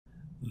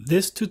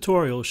This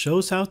tutorial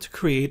shows how to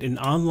create an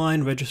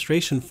online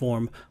registration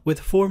form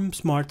with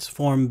FormSmarts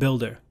Form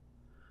Builder.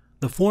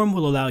 The form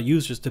will allow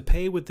users to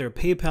pay with their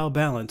PayPal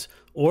balance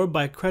or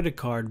by credit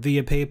card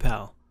via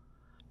PayPal.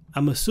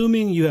 I'm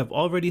assuming you have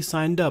already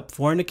signed up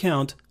for an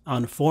account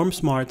on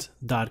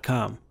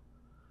FormSmarts.com.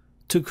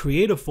 To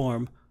create a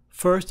form,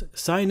 first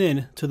sign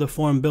in to the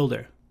Form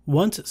Builder.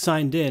 Once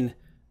signed in,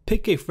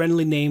 pick a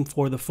friendly name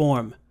for the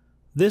form.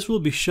 This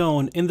will be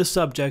shown in the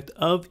subject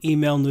of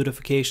email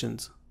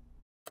notifications.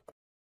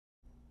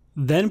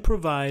 Then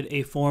provide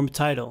a form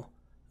title.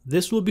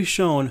 This will be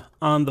shown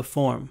on the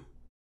form.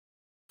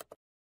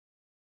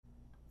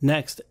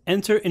 Next,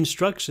 enter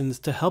instructions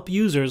to help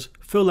users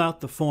fill out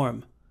the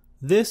form.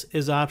 This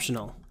is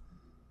optional.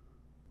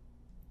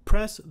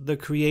 Press the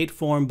Create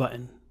Form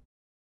button.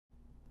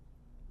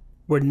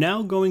 We're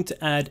now going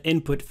to add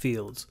input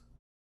fields.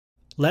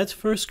 Let's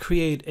first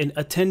create an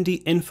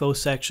attendee info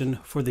section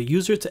for the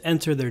user to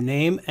enter their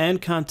name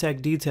and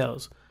contact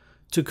details.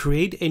 To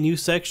create a new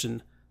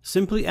section,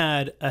 simply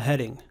add a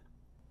heading.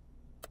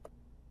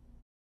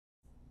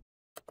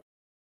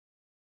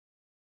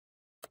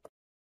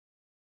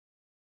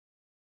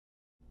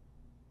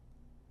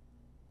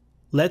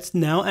 Let's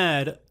now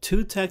add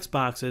two text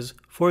boxes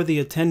for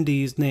the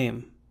attendee's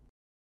name.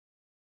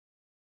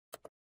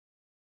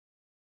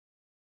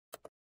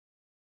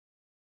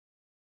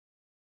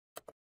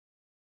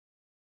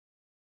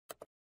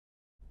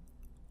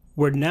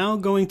 We're now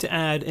going to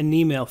add an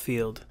email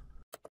field.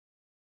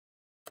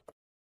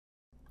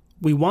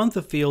 We want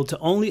the field to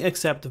only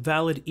accept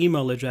valid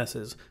email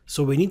addresses,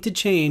 so we need to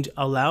change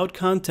allowed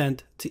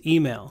content to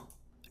email.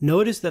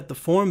 Notice that the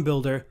form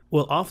builder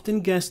will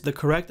often guess the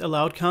correct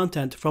allowed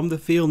content from the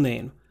field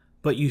name,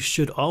 but you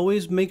should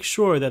always make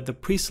sure that the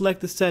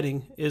pre-selected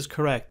setting is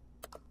correct.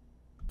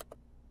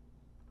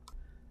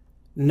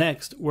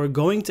 Next, we're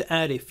going to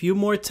add a few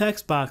more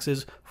text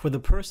boxes for the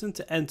person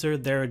to enter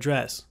their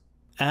address.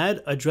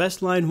 Add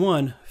address line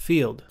 1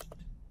 field.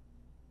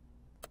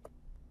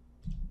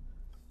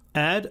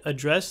 Add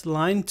address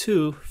line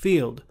 2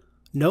 field.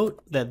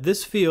 Note that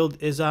this field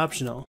is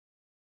optional.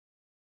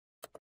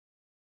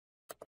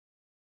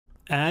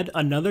 Add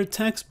another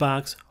text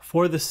box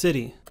for the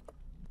city.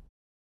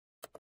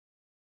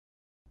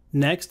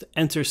 Next,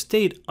 enter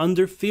state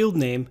under field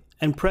name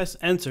and press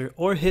enter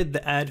or hit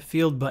the add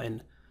field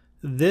button.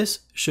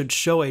 This should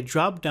show a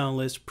drop-down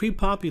list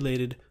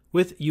pre-populated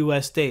with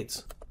US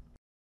states.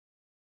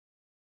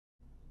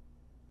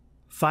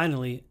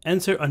 Finally,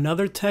 enter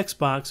another text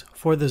box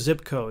for the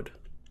zip code.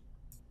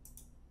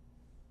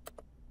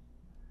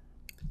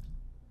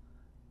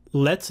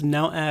 Let's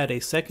now add a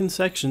second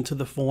section to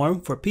the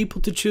form for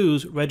people to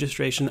choose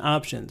registration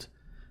options.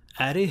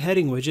 Add a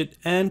heading widget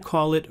and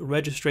call it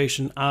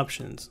Registration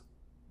Options.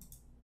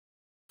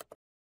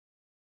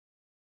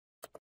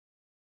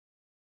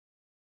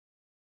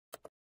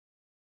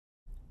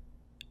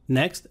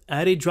 Next,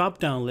 add a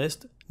drop-down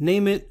list,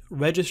 name it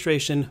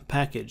Registration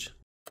Package.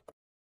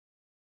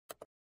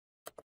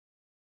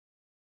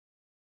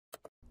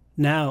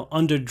 Now,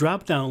 under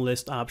drop-down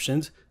list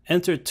options,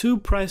 enter two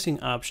pricing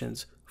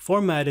options,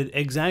 formatted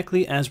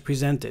exactly as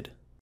presented.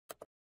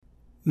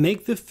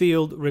 Make the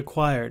field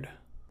required.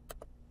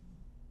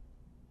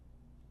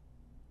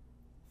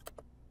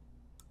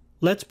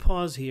 Let's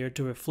pause here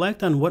to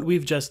reflect on what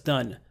we've just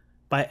done.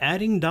 By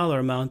adding dollar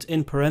amounts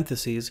in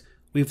parentheses,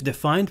 we've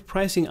defined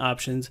pricing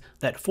options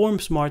that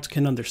FormSmarts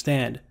can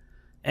understand.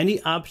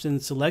 Any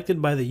options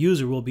selected by the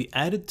user will be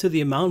added to the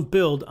amount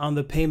billed on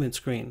the payment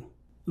screen.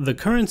 The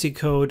currency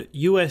code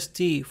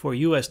USD for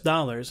US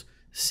dollars,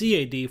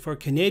 CAD for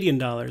Canadian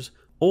dollars,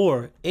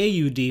 or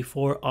AUD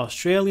for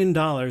Australian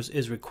dollars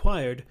is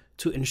required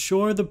to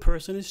ensure the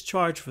person is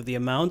charged for the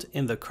amount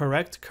in the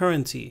correct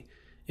currency.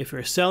 If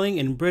you're selling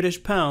in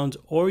British pounds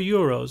or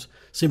euros,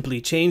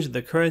 simply change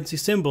the currency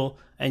symbol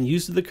and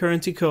use the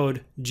currency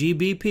code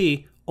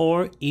GBP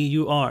or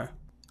EUR.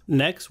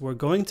 Next, we're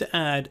going to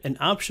add an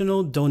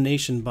optional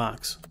donation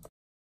box.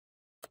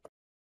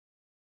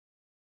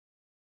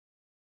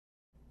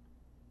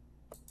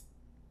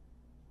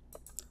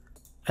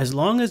 As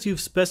long as you've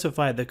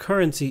specified the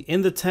currency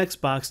in the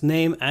text box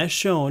name as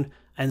shown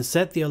and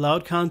set the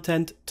allowed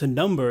content to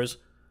numbers,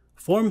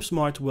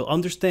 FormSmarts will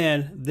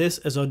understand this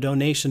as a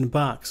donation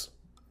box.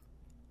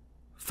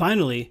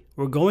 Finally,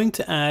 we're going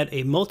to add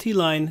a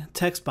multi-line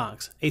text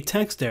box, a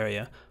text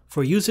area,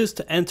 for users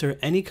to enter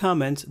any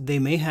comments they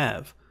may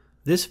have.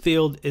 This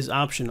field is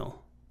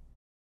optional.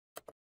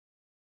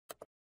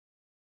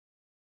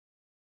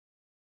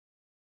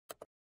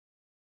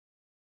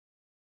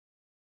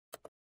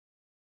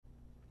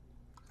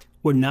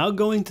 We're now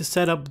going to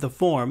set up the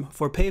form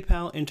for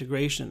PayPal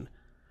integration.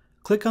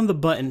 Click on the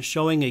button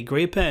showing a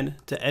gray pen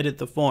to edit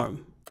the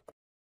form.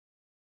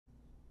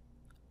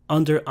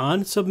 Under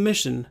On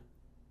Submission,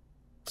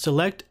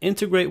 select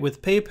Integrate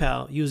with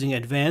PayPal using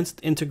Advanced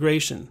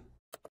Integration.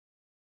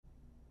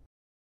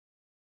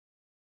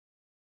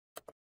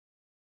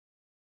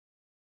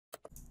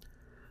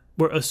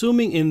 We're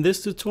assuming in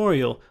this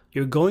tutorial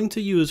you're going to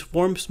use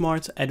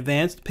FormSmarts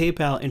Advanced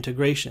PayPal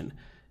integration.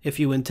 If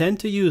you intend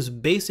to use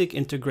basic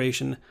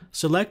integration,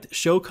 select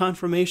Show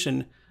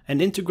Confirmation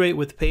and integrate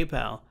with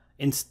PayPal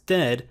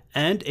instead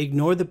and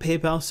ignore the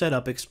PayPal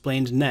setup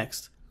explained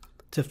next.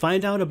 To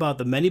find out about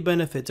the many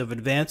benefits of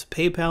advanced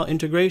PayPal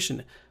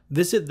integration,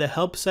 visit the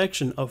Help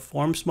section of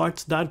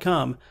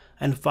FormSmarts.com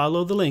and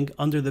follow the link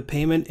under the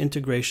Payment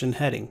Integration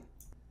heading.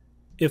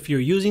 If you're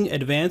using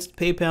advanced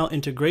PayPal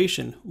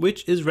integration,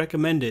 which is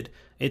recommended,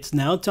 it's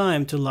now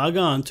time to log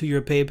on to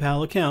your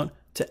PayPal account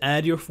to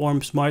add your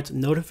FormSmarts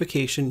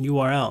notification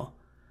URL.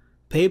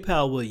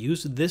 PayPal will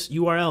use this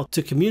URL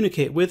to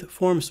communicate with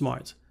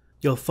FormSmarts.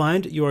 You'll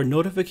find your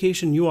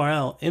notification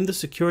URL in the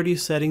Security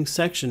Settings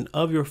section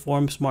of your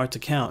FormSmarts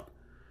account.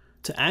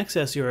 To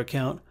access your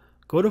account,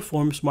 go to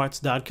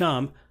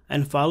FormSmarts.com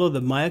and follow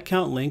the My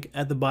Account link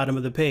at the bottom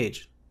of the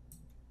page.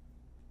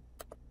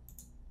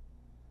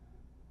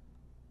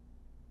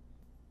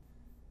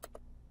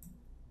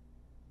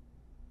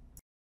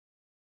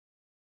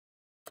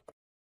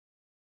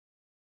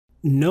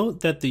 Note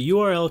that the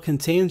URL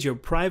contains your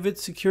private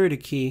security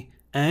key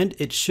and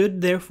it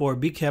should therefore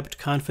be kept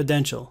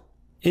confidential.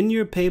 In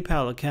your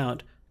PayPal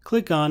account,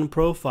 click on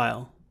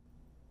Profile,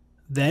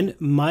 then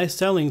My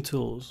Selling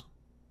Tools,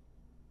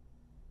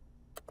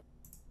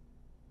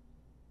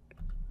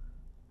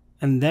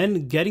 and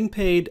then Getting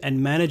Paid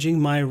and Managing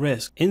My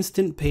Risk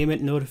Instant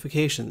Payment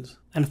Notifications,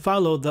 and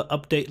follow the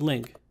Update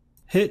link.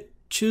 Hit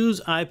Choose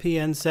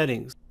IPN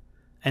Settings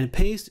and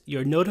paste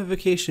your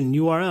notification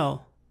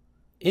URL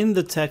in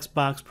the text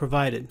box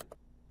provided.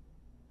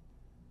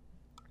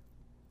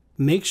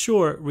 Make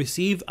sure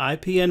Receive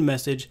IPN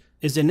Message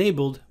is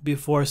enabled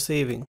before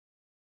saving.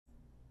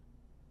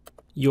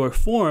 Your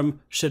form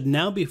should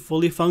now be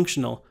fully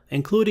functional,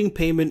 including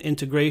payment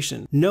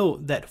integration.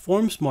 Note that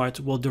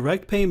FormSmarts will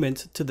direct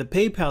payments to the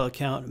PayPal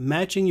account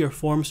matching your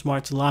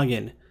FormSmarts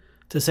login.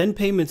 To send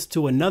payments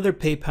to another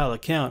PayPal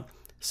account,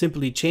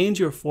 simply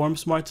change your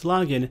FormSmarts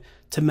login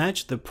to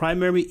match the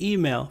primary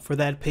email for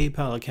that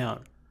PayPal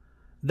account.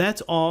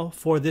 That's all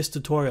for this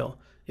tutorial.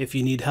 If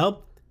you need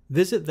help,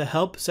 visit the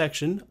Help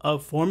section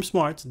of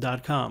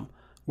FormSmarts.com,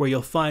 where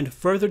you'll find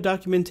further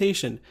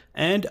documentation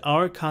and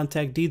our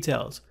contact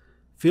details.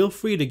 Feel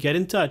free to get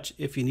in touch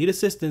if you need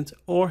assistance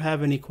or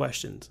have any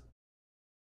questions.